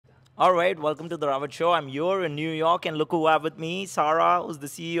All right, welcome to the Ravit Show. I'm here in New York, and look who I have with me, Sarah, who's the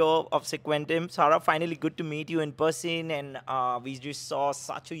CEO of Sequentum. Sarah, finally good to meet you in person, and we just saw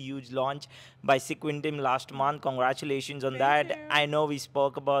such a huge launch by Sequentum last month. Congratulations on Thank that. you. I know we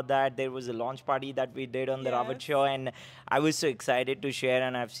spoke about that. There was a launch party that we did on the Ravit Yes. Show, and I was so excited to share,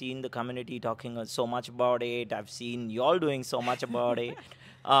 and I've seen the community talking so much about it. I've seen y'all doing so much about it.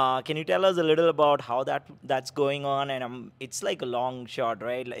 Can you tell us a little about how that's going on? And it's like a long shot,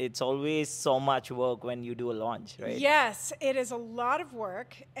 right? It's always so much work when you do a launch, right? Yes, it is a lot of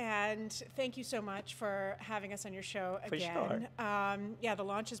work, and thank you so much for having us on your show For again. sure. Yeah, the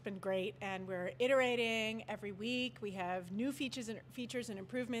launch has been great, and we're iterating every week. We have new features and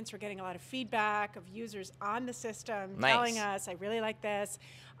improvements. We're getting a lot of feedback of users on the system telling us, "I really like this.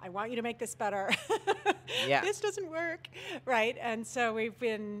 I want you to make this better. Yeah. This doesn't work," right? And so we've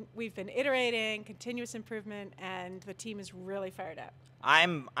been iterating, continuous improvement, and the team is really fired up.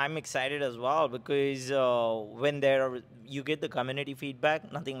 I'm excited as well because when you get the community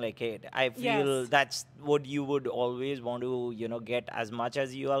feedback, nothing like it. I feel Yes. that's what you would always want to get as much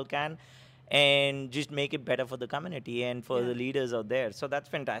as you all can, and just make it better for the community and for the leaders out there. So that's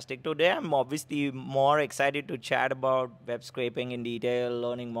fantastic. Today I'm obviously more excited to chat about web scraping in detail,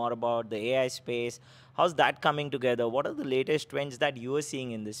 learning more about the AI space. How's that coming together? What are the latest trends that you are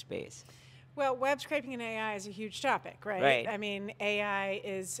seeing in this space? Well, web scraping and AI is a huge topic, right? Right. I mean, AI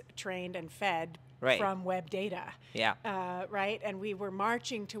is trained and fed Right. from web data. Yeah. Right? And we were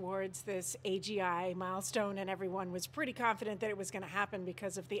marching towards this AGI milestone, and everyone was pretty confident that it was going to happen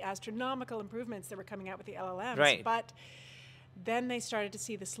because of the astronomical improvements that were coming out with the LLMs. Right. But then they started to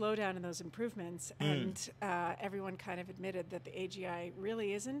see the slowdown in those improvements, and everyone kind of admitted that the AGI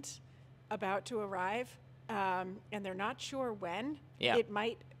really isn't about to arrive, and they're not sure when it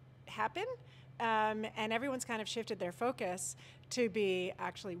might happen, and everyone's kind of shifted their focus to be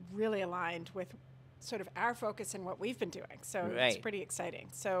actually really aligned with sort of our focus and what we've been doing. So it's pretty exciting.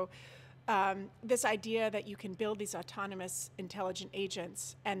 So this idea that you can build these autonomous intelligent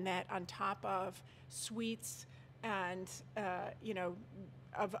agents, and that on top of suites and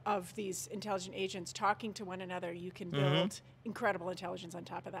of these intelligent agents talking to one another, you can build incredible intelligence on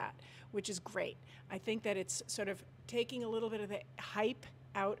top of that, which is great. I think that it's sort of taking a little bit of the hype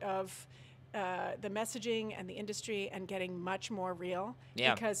out of the messaging and the industry and getting much more real,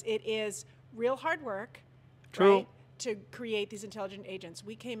 because it is real hard work. True. Right, to create these intelligent agents.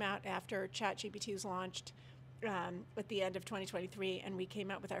 We came out after ChatGPT was launched at the end of 2023, and we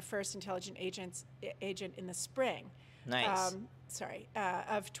came out with our first intelligent agent in the spring. Nice.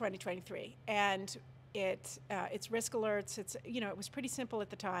 Of 2023, and it's risk alerts. It was pretty simple at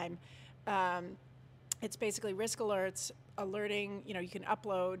the time. It's basically risk alerts, alerting. You can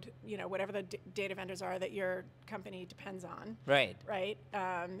upload whatever the data vendors are that your company depends on. Right. Right.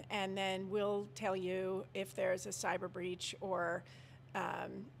 And then we'll tell you if there's a cyber breach or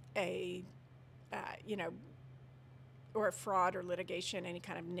or a fraud or litigation, any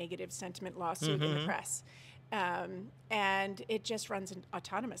kind of negative sentiment lawsuit in the press. And it just runs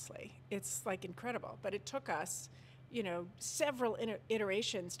autonomously. It's like incredible. But it took us, several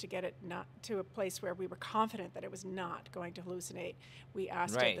iterations to get it not to a place where we were confident that it was not going to hallucinate. We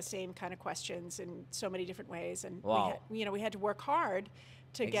asked it the same kind of questions in so many different ways, and we had to work hard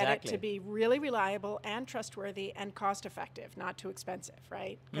to get it to be really reliable and trustworthy and cost effective, not too expensive,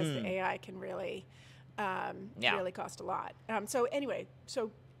 right? Because the AI can really cost a lot. So anyway,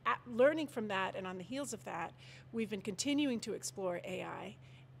 learning from that, and on the heels of that, we've been continuing to explore AI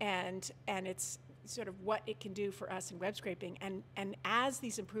and its sort of what it can do for us in web scraping. And as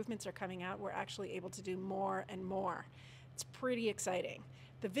these improvements are coming out, we're actually able to do more and more. It's pretty exciting.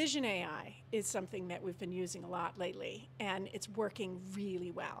 The Vision AI is something that we've been using a lot lately, and it's working really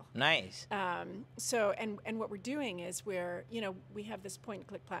well. Nice. And what we're doing is we have this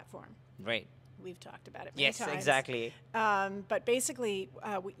point-and-click platform. Right. We've talked about it many times. Yes, exactly. But basically,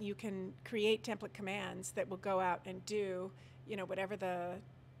 you can create template commands that will go out and do, whatever the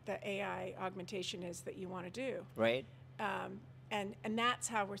AI augmentation is that you want to do. Right. And that's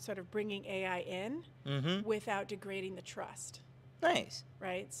how we're sort of bringing AI in without degrading the trust. Nice.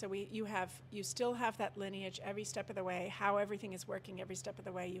 Right. So you still have that lineage every step of the way, how everything is working every step of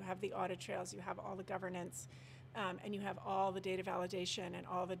the way. You have the audit trails, you have all the governance, and you have all the data validation and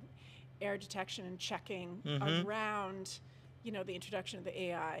all the error detection and checking around, the introduction of the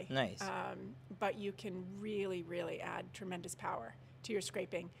AI. Nice. But you can really, really add tremendous power to your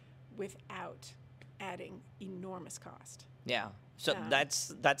scraping without adding enormous cost. Yeah. So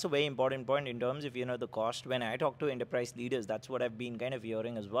that's a very important point in terms of the cost. When I talk to enterprise leaders, that's what I've been kind of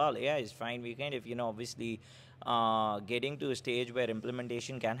hearing as well. AI is fine. We kind of obviously getting to a stage where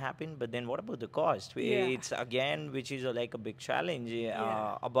implementation can happen, but then what about the cost? Yeah. It's again which is like a big challenge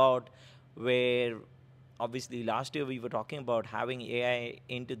Yeah. about where obviously last year we were talking about having AI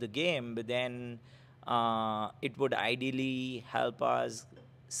into the game, but then it would ideally help us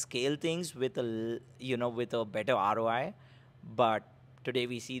scale things with with a better ROI. But today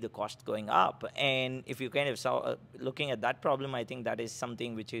we see the cost going up, and if you kind of saw looking at that problem, I think that is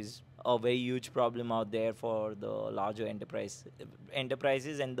something which is a very huge problem out there for the larger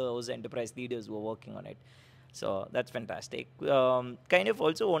enterprises and those enterprise leaders who are working on it. So that's fantastic. Kind of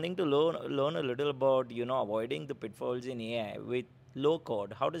also wanting to learn a little about avoiding the pitfalls in AI with low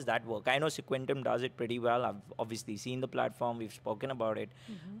code. How does that work? I know Sequentum does it pretty well. I've obviously seen the platform. We've spoken about it,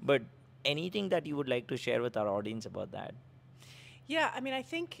 but anything that you would like to share with our audience about that? Yeah, I mean, I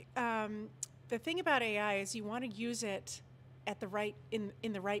think the thing about AI is you want to use it at the right in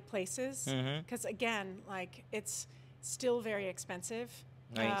the right places, because again, like it's still very expensive.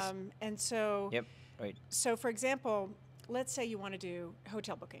 Nice. And so, Yep. Right. So, for example, let's say you want to do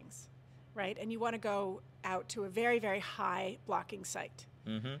hotel bookings, right? And you want to go out to a very, very high blocking site,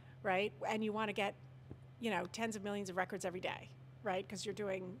 right? And you want to get, tens of millions of records every day, right? Because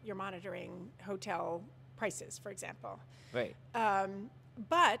you're monitoring hotel prices, for example. Right.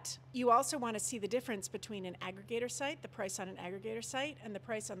 But you also want to see the difference between an aggregator site, the price on an aggregator site, and the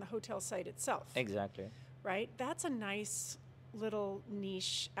price on the hotel site itself. Exactly. Right? That's a nice little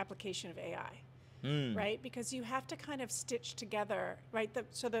niche application of AI. Right? Because you have to kind of stitch together, right?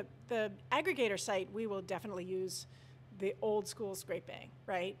 So the aggregator site, we will definitely use the old school scraping,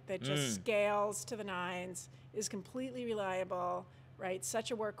 right? That just scales to the nines, is completely reliable, right? Such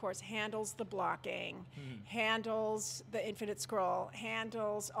a workhorse, handles the blocking, handles the infinite scroll,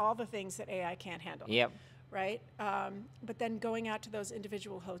 handles all the things that AI can't handle. Yep. Right? But then going out to those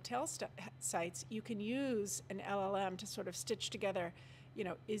individual hotel sites, you can use an LLM to sort of stitch together,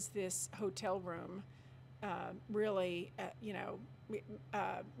 is this hotel room really,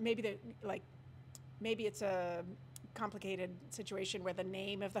 maybe maybe it's a complicated situation where the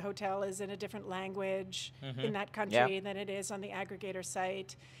name of the hotel is in a different language in that country than it is on the aggregator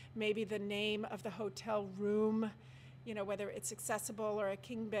site. Maybe the name of the hotel room, whether it's accessible or a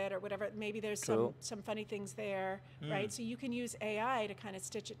king bed or whatever, maybe there's some funny things there, right? So you can use AI to kind of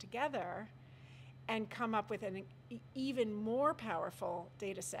stitch it together and come up with an even more powerful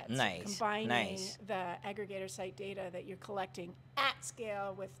data set. Nice. So combining Nice. the aggregator site data that you're collecting at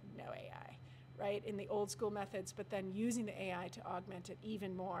scale with no AI, right, in the old school methods, but then using the AI to augment it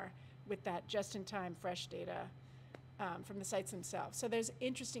even more with that just-in-time fresh data from the sites themselves. So there's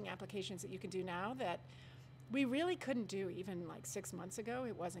interesting applications that you can do now that we really couldn't do even like 6 months ago.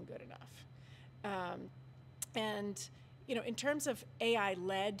 It wasn't good enough. And in terms of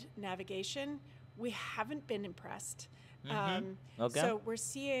AI-led navigation, we haven't been impressed. Okay. So we're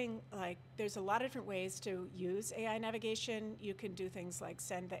seeing there's a lot of different ways to use AI navigation. You can do things like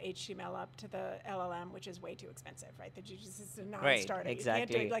send the HTML up to the LLM, which is way too expensive, right? That it's a non-starter. Right, exactly.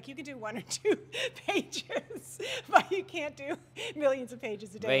 You can't do, you can do 1 or 2 pages, but you can't do millions of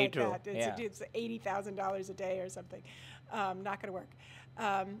pages a day Very like true. that. It's $80,000 a day or something. Not going to work.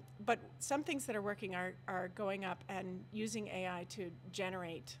 But some things that are working are going up and using AI to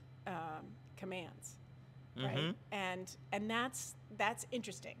generate commands, right? And that's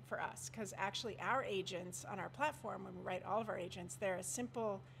interesting for us because actually our agents on our platform, when we write all of our agents, they're a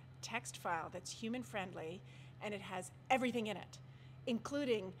simple text file that's human friendly, and it has everything in it,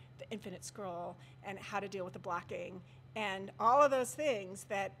 including the infinite scroll and how to deal with the blocking and all of those things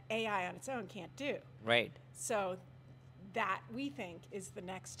that AI on its own can't do. Right. So that we think is the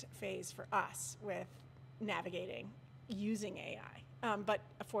next phase for us with navigating using AI. But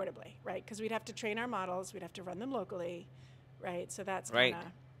affordably, right? Because we'd have to train our models, we'd have to run them locally, right? So that's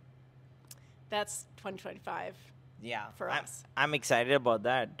that's 2025 for us. I'm excited about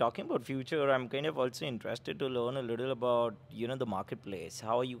that. Talking about future, I'm kind of also interested to learn a little about, the marketplace.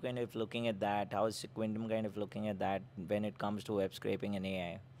 How are you kind of looking at that? How is Sequentum kind of looking at that when it comes to web scraping and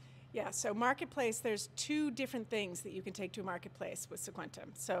AI? Yeah, so marketplace, there's 2 different things that you can take to a marketplace with Sequentum.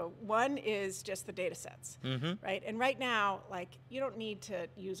 So one is just the data sets, right? And right now, you don't need to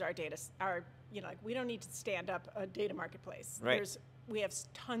use our data, we don't need to stand up a data marketplace. Right. We have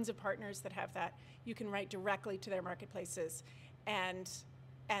tons of partners that have that. You can write directly to their marketplaces, and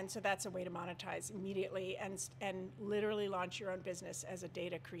so that's a way to monetize immediately and literally launch your own business as a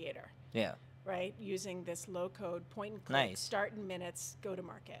data creator. Yeah. Right, using this low-code point-and-click, Nice. start in minutes, go to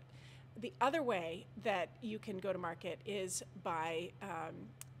market. the other way that you can go to market is by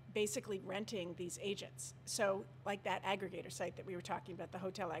basically renting these agents. So like that aggregator site that we were talking about, the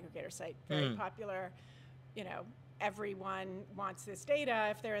hotel aggregator site, very popular, everyone wants this data.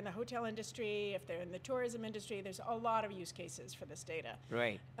 If they're in the hotel industry, if they're in the tourism industry, there's a lot of use cases for this data.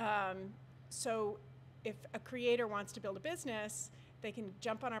 Right. So if a creator wants to build a business, they can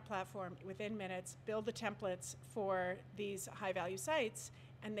jump on our platform within minutes, build the templates for these high-value sites,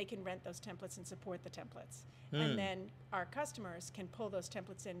 and they can rent those templates and support the templates. And then our customers can pull those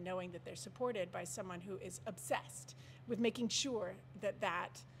templates in knowing that they're supported by someone who is obsessed with making sure that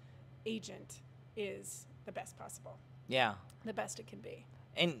that agent is the best possible. Yeah. The best it can be.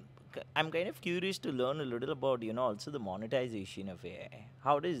 And I'm kind of curious to learn a little about, also the monetization of AI.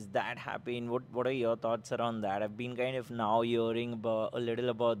 How does that happen? What are your thoughts around that? I've been kind of now hearing a little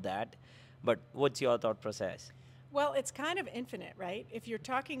about that, but what's your thought process? Well, it's kind of infinite, right? If you're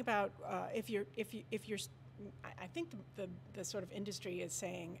talking about, if you're, I think the sort of industry is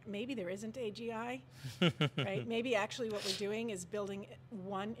saying maybe there isn't AGI, right? Maybe actually what we're doing is building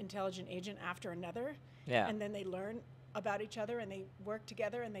one intelligent agent after another, and then they learn about each other and they work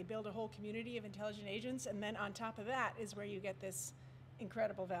together and they build a whole community of intelligent agents, and then on top of that is where you get this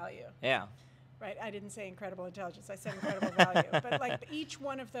incredible value. Yeah. Right, I didn't say incredible intelligence, I said incredible value. But like each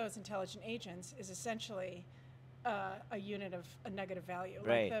one of those intelligent agents is essentially a unit of a negative value.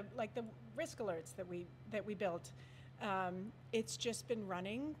 Right. Like the risk alerts that we built. It's just been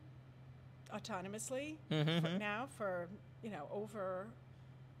running autonomously now for over,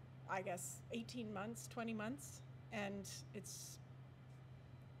 I guess, 18 months, 20 months, and it's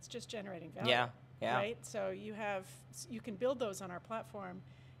just generating value. Yeah. Yeah. Right. So you can build those on our platform,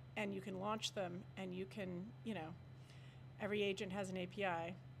 and you can launch them, and you can every agent has an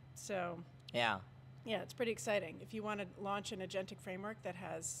API. So yeah, it's pretty exciting. If you want to launch an agentic framework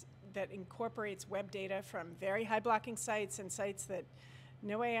that incorporates web data from very high blocking sites and sites that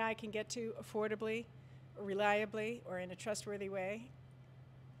no AI can get to affordably, or reliably, or in a trustworthy way,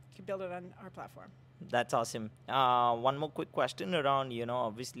 you can build it on our platform. That's awesome. One more quick question around,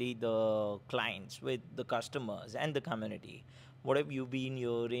 obviously the clients with the customers and the community. What have you been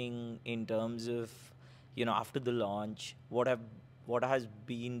hearing in terms of, after the launch? What has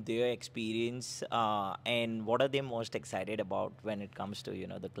been their experience, and what are they most excited about when it comes to,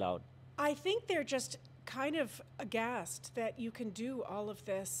 the cloud? I think they're just kind of aghast that you can do all of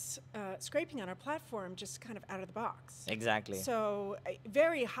this scraping on our platform just kind of out of the box. Exactly. So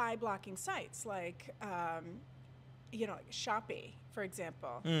very high blocking sites like, like Shopee, for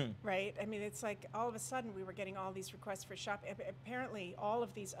example, right? I mean, it's like all of a sudden we were getting all these requests for Shopee. Apparently all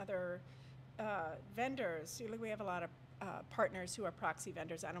of these other vendors, we have a lot of partners who are proxy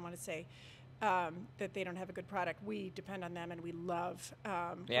vendors. I don't want to say that they don't have a good product. We depend on them, and we love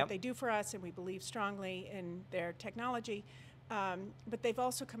what they do for us, and we believe strongly in their technology. But they've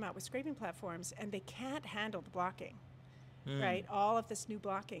also come out with scraping platforms, and they can't handle the blocking, right? All of this new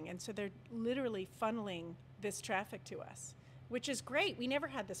blocking. And so they're literally funneling this traffic to us, which is great. We never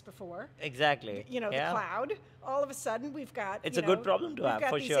had this before. Exactly. The cloud. All of a sudden, we've got. It's a good problem to have,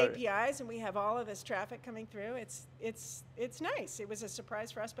 for sure. We've got these APIs, and we have all of this traffic coming through. It's nice. It was a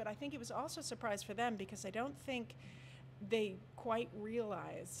surprise for us, but I think it was also a surprise for them because I don't think they quite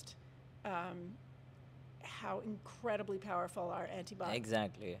realized how incredibly powerful our anti-bot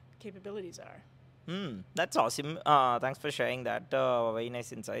capabilities are. That's awesome. Thanks for sharing that. Very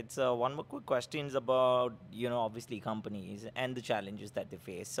nice insights. One more quick question is about, obviously companies and the challenges that they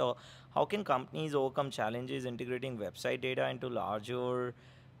face. So how can companies overcome challenges integrating website data into larger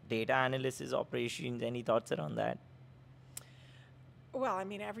data analysis operations? Any thoughts around that? Well, I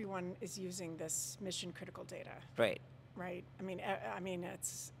mean, everyone is using this mission critical data. Right. Right. I mean,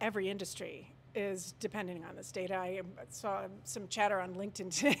 it's every industry is depending on this data. I saw some chatter on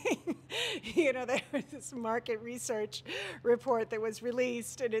LinkedIn today. There was this market research report that was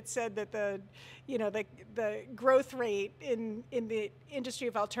released, and it said that the growth rate in the industry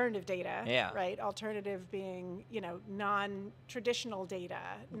of alternative data, right? Alternative being non-traditional data,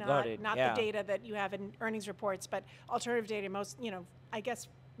 not the data that you have in earnings reports, but alternative data. Most, I guess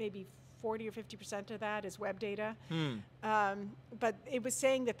maybe 40 or 50% of that is web data. But it was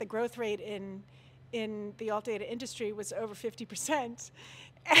saying that the growth rate in the alt data industry was over 50%.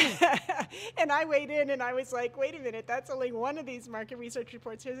 And I weighed in and I was like, wait a minute, that's only one of these market research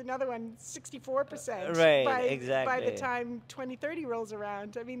reports. Here's another one, 64%. Right, by the time 2030 rolls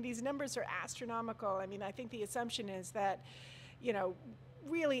around. I mean, these numbers are astronomical. I mean, I think the assumption is that,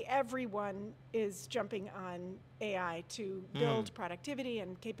 really everyone is jumping on AI to build productivity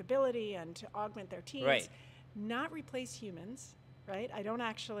and capability and to augment their teams, not replace humans, right? I don't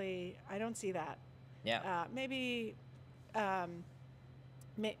see that. Yeah. Maybe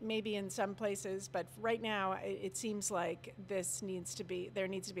in some places, but right now it seems like there needs to be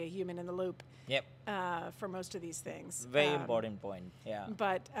a human in the loop. Yep. For most of these things. Very important point. Yeah.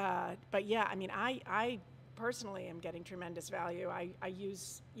 But yeah, I mean, I personally am getting tremendous value. I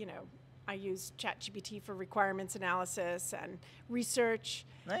use ChatGPT for requirements analysis and research.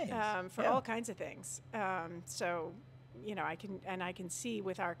 Nice. For all kinds of things. So, I can see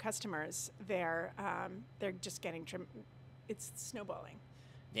with our customers, they're just getting it's snowballing.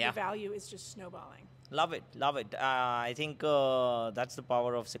 Yeah. The value is just snowballing. Love it, love it. I think that's the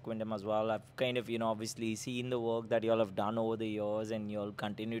power of Sequentum as well. I've kind of, obviously seen the work that you all have done over the years, and you'll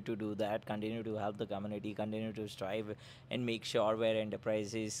continue to do that, continue to help the community, continue to strive and make sure where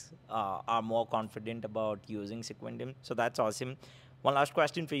enterprises are more confident about using Sequentum. So that's awesome. One last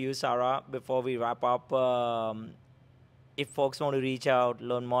question for you, Sarah, before we wrap up. If folks want to reach out,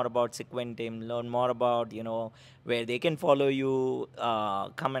 learn more about Sequentum, learn more about, where they can follow you,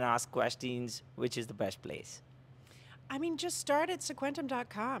 come and ask questions, which is the best place? I mean, just start at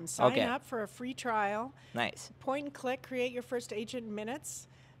sequentum.com. Sign up for a free trial. Nice. Point and click, create your first agent in minutes.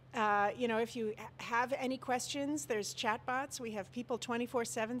 If you have any questions, there's chatbots. We have people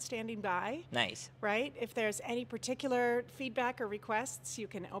 24/7 standing by. Nice. Right? If there's any particular feedback or requests, you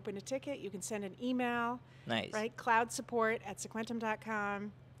can open a ticket. You can send an email. Nice. Right? Cloud support at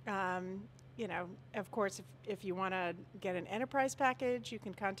sequentum.com. Of course, if you want to get an enterprise package, you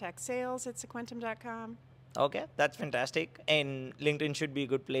can contact sales at sequentum.com. Okay, that's fantastic. And LinkedIn should be a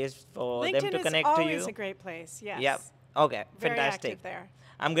good place for LinkedIn them to connect to you. LinkedIn is always a great place, yes. Yep. Okay, Very fantastic. active there.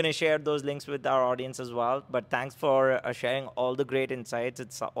 I'm going to share those links with our audience as well. But thanks for sharing all the great insights.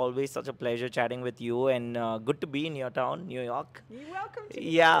 It's always such a pleasure chatting with you, and good to be in your town, New York. You're welcome to.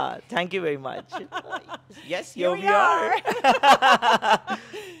 Yeah, thank you very much. Yes, here we we are.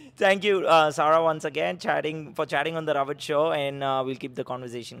 Thank you, Sarah, once again, for chatting on the Ravit Show, and we'll keep the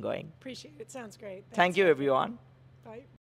conversation going. Appreciate it. Sounds great. Thank you, everyone. Bye.